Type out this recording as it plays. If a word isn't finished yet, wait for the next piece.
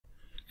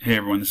Hey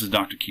everyone, this is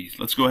Dr. Keith.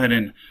 Let's go ahead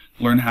and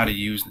learn how to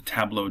use the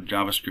Tableau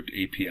JavaScript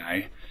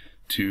API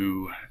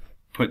to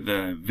put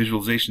the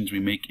visualizations we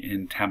make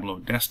in Tableau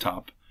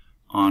Desktop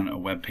on a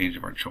web page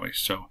of our choice.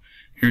 So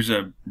here's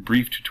a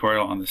brief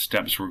tutorial on the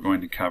steps we're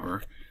going to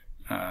cover.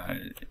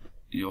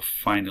 You'll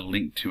find a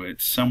link to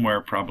it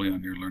somewhere, probably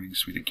on your Learning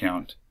Suite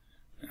account.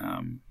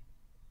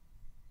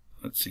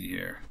 Let's see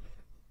here.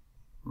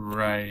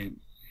 Right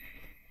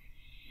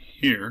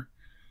here.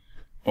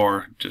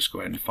 Or just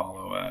go ahead and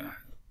follow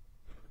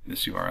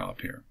this URL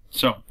up here.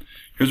 So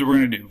here's what we're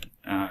going to do.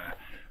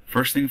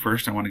 First thing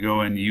first, I want to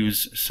go and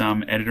use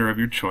some editor of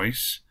your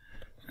choice,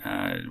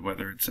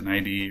 whether it's an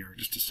IDE or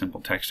just a simple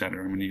text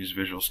editor. I'm going to use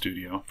Visual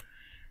Studio.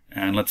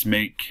 And let's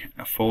make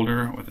a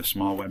folder with a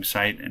small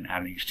website and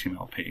add an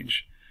HTML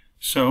page.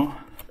 So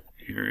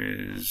here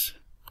is,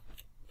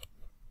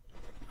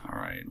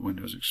 alright,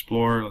 Windows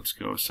Explorer. Let's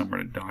go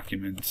somewhere to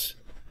Documents,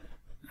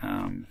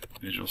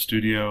 Visual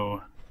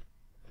Studio,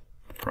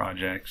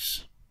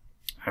 Projects.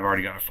 I've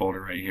already got a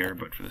folder right here,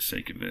 but for the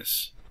sake of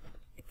this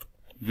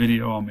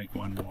video, I'll make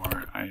one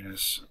more.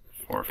 IS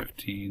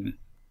 415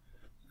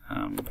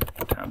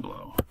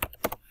 Tableau.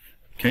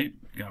 Okay,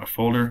 got a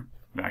folder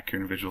back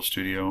here in Visual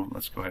Studio.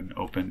 Let's go ahead and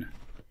open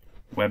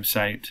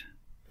website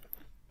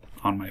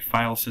on my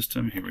file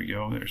system. Here we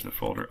go. There's the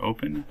folder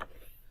open.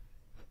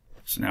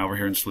 So now we're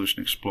here in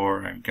Solution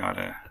Explorer. I've got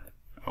a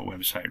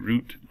website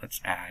root.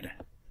 Let's add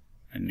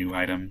a new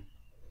item.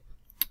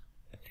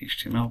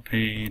 HTML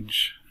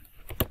page.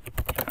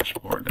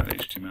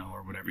 Dashboard.html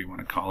or whatever you want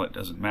to call it,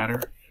 doesn't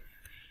matter.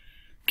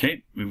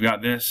 Okay, we've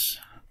got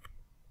this.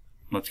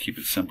 Let's keep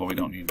it simple, we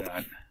don't need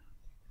that.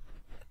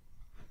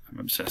 I'm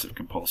obsessive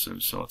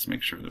compulsive, so let's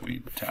make sure that we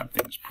tab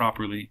things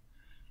properly.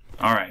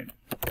 Alright,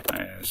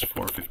 IS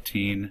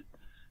 415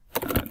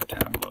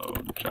 Tableau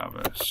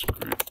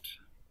JavaScript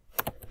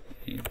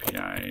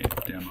API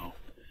Demo.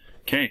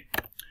 Okay,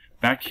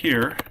 back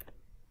here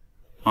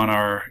on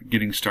our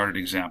getting started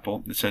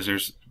example, it says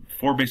there's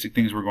 4 basic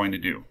things we're going to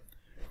do.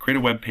 Create a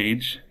web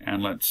page,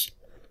 and let's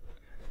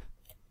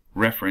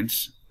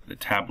reference the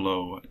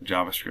Tableau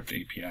JavaScript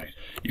API.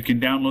 You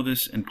can download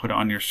this and put it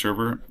on your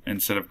server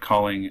instead of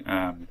calling.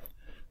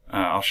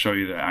 I'll show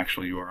you the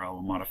actual URL.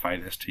 We'll modify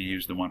this to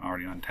use the one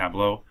already on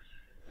Tableau.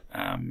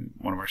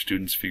 One of our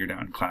students figured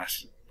out in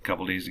class a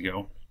couple days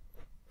ago.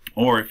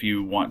 Or if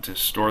you want to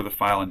store the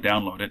file and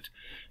download it,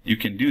 you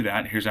can do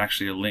that. Here's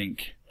actually a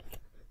link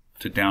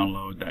to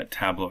download that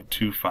Tableau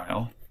 2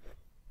 file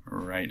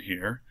right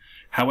here.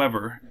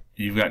 However,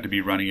 you've got to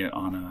be running it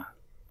on a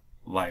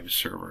live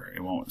server.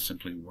 It won't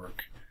simply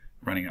work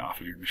running it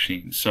off of your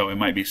machine. So it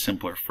might be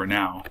simpler for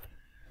now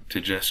to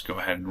just go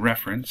ahead and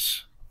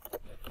reference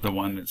the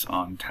one that's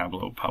on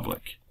Tableau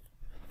public.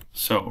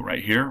 So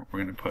right here,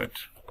 we're going to put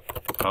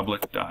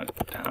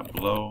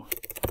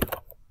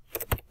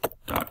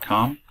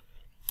public.tableau.com,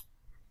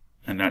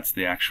 and that's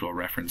the actual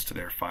reference to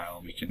their file.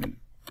 We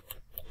can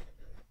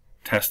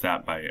test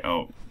that by,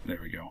 oh, there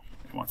we go.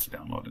 It wants to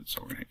download it,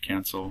 so we're going to hit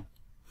cancel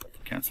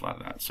out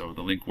of that. So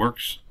the link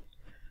works.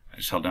 I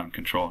just held down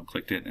Control and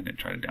clicked it, and it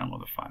tried to download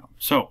the file.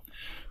 So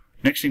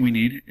next thing we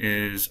need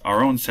is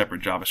our own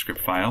separate JavaScript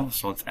file.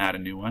 So let's add a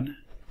new one.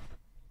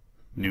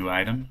 New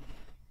item.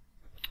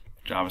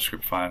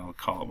 JavaScript file.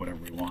 Call it whatever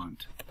we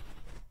want.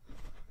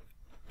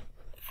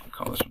 I'll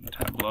call this one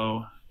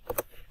Tableau.js.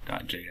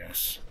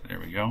 There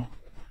we go.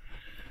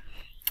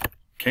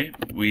 Okay,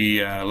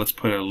 let's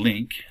put a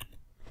link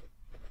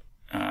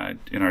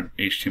in our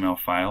HTML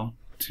file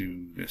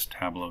to this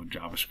Tableau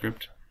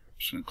JavaScript. I'm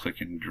just going to click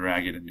and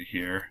drag it into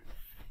here.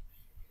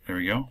 There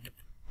we go.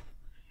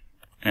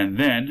 And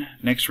then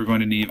next we're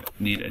going to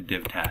need a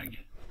div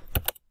tag.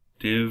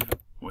 Div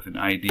with an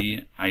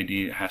ID.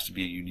 ID has to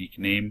be a unique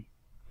name.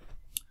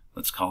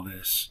 Let's call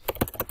this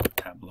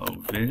Tableau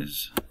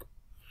Viz.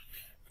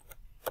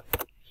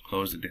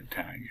 Close the div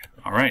tag.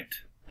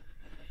 Alright.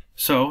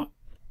 So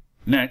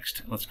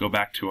next, let's go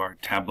back to our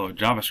Tableau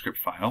JavaScript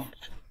file.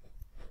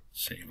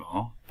 Save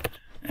all.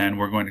 And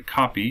we're going to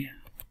copy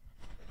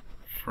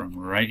from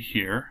right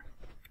here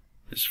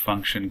this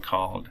function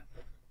called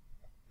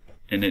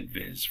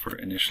initViz for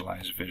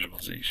initialize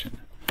visualization.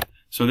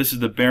 So this is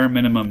the bare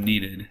minimum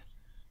needed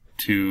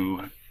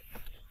to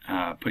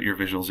put your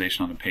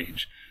visualization on a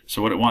page.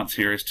 So what it wants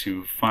here is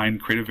to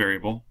create a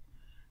variable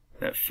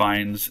that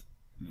finds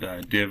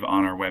the div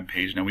on our web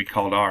page. Now we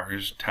called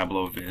ours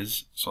Tableau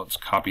Viz, so let's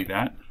copy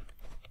that.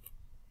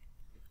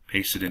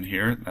 Paste it in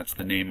here. That's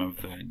the name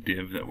of the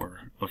div that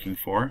we're looking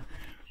for.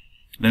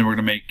 Then we're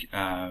going to make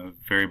a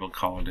variable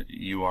called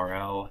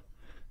URL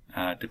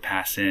to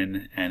pass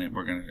in, and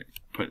we're going to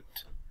put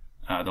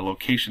the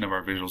location of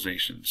our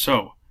visualization.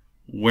 So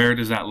where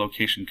does that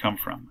location come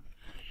from?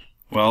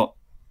 Well,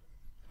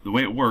 the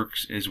way it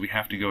works is we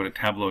have to go to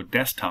Tableau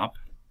Desktop,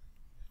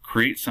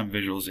 create some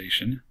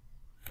visualization.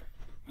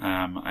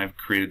 I've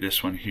created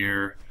this one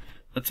here.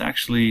 Let's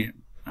actually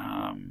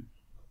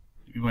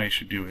maybe what I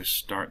should do is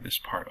start this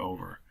part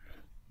over.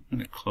 I'm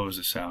going to close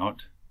this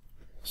out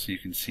so you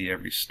can see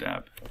every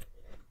step.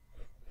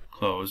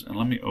 Close, and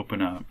let me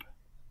open up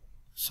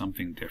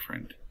something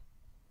different.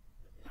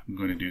 I'm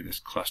going to do this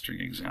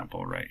clustering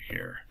example right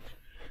here.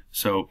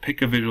 So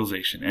pick a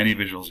visualization, any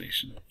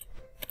visualization.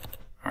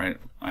 All right,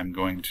 I'm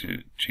going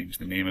to change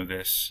the name of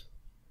this.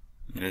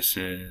 This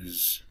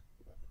is,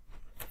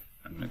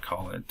 I'm going to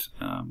call it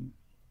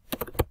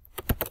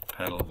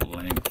petal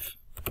length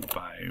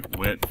by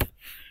width.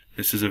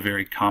 This is a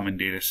very common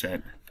data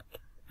set.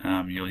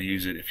 You'll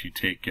use it if you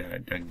take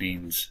Doug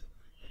Dean's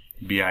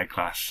BI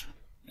class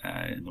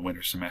in the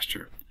winter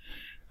semester.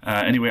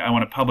 Anyway, I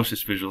want to publish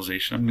this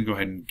visualization. I'm going to go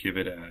ahead and give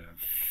it a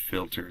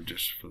filter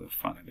just for the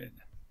fun of it.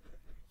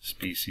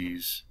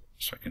 Species,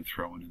 so I can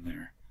throw one in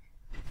there.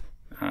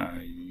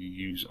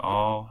 Use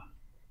all.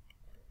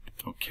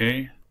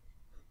 Okay.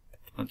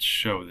 Let's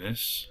show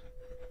this.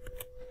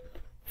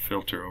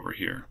 Filter over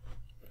here.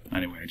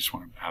 Anyway, I just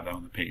want to have that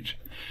on the page.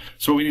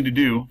 So what we need to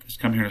do is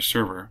come here to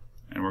server,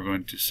 and we're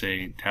going to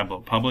say Tableau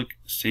public,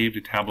 save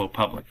to Tableau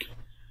public.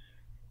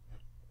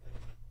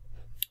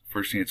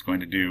 First thing it's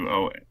going to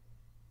do,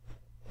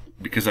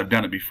 because I've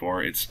done it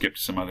before, it skipped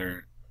some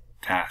other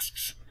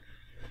tasks.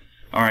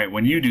 Alright,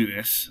 when you do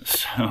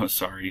this,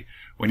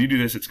 when you do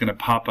this, it's going to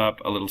pop up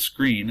a little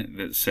screen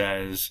that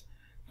says,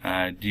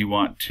 do you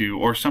want to,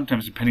 or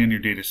sometimes depending on your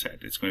data set,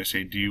 it's going to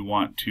say, do you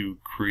want to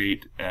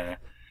create a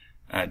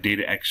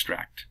data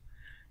extract?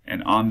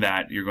 And on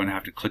that, you're going to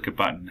have to click a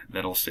button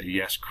that'll say,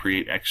 yes,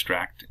 create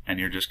extract, and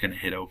you're just going to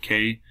hit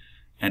OK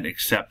and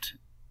accept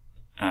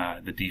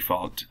the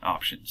default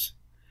options.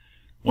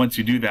 Once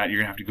you do that, you're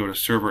going to have to go to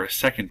server a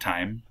second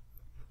time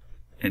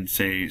and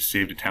say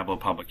save to Tableau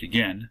public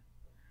again.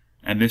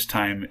 And this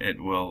time it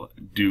will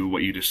do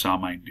what you just saw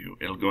mine do.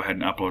 It'll go ahead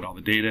and upload all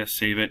the data,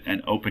 save it,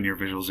 and open your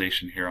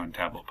visualization here on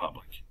Tableau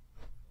public.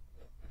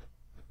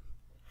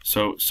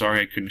 So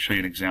sorry I couldn't show you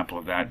an example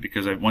of that,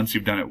 because once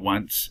you've done it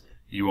once,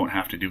 you won't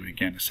have to do it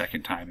again a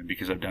second time. And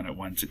because I've done it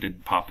once, it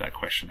didn't pop that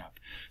question up.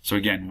 So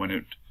again,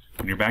 when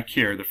you're back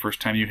here, the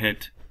first time you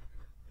hit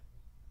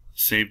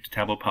save to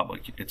Tableau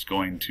public, it's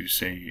going to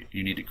say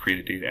you need to create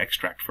a data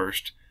extract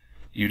first.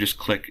 You just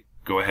click,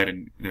 go ahead,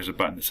 and there's a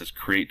button that says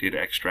create data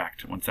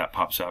extract. Once that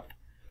pops up,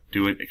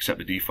 do it, accept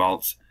the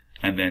defaults,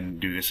 and then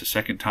do this a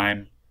second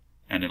time,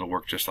 and it'll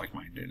work just like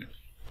mine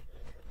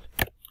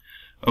did.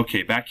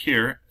 Okay, back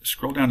here,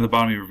 scroll down to the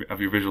bottom of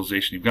your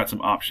visualization. You've got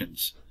some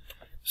options.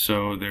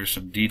 So there's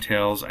some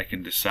details. I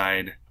can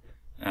decide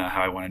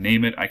how I want to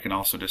name it. I can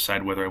also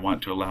decide whether I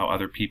want to allow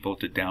other people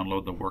to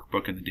download the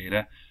workbook and the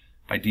data.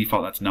 By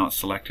default, that's not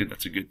selected.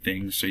 That's a good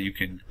thing. So you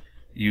can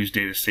use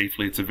data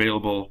safely. It's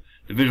available.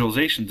 The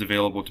visualization is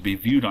available to be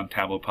viewed on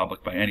Tableau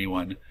public by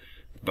anyone,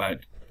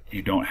 but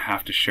you don't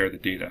have to share the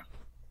data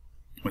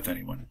with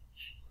anyone.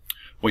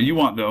 What you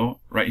want,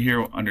 though, right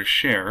here under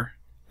share,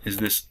 is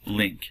this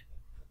link.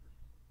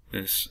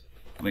 This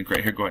link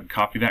right here. Go ahead and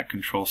copy that,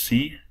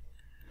 Control-C,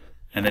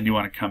 and then you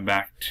want to come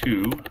back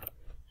to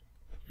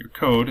your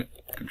code,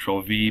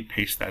 Control-V,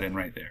 paste that in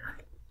right there.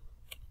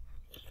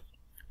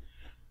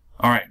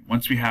 Alright,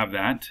 once we have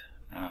that,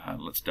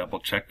 let's double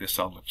check this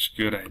all looks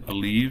good, I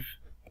believe.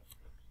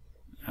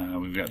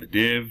 We've got the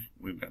div,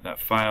 we've got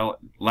that file.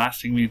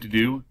 Last thing we need to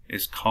do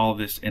is call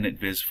this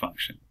initviz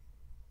function.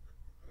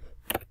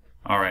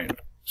 Alright,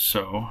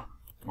 so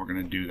we're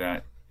going to do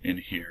that in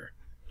here.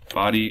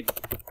 Body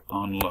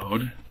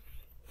onload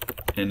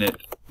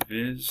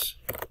initviz,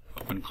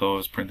 open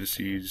close,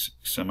 parentheses,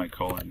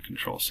 semicolon,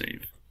 control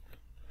save.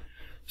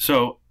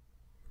 So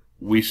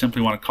we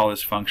simply want to call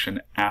this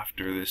function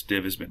after this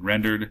div has been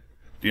rendered.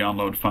 The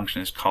onload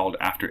function is called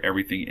after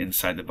everything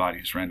inside the body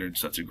is rendered,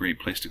 so that's a great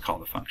place to call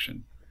the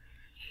function.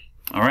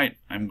 Alright,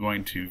 I'm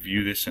going to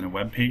view this in a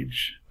web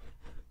page.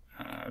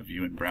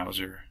 View in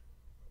browser.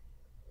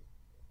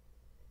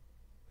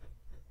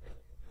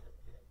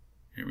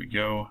 Here we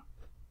go.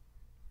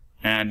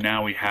 And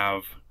now we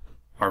have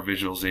our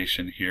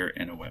visualization here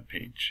in a web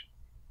page.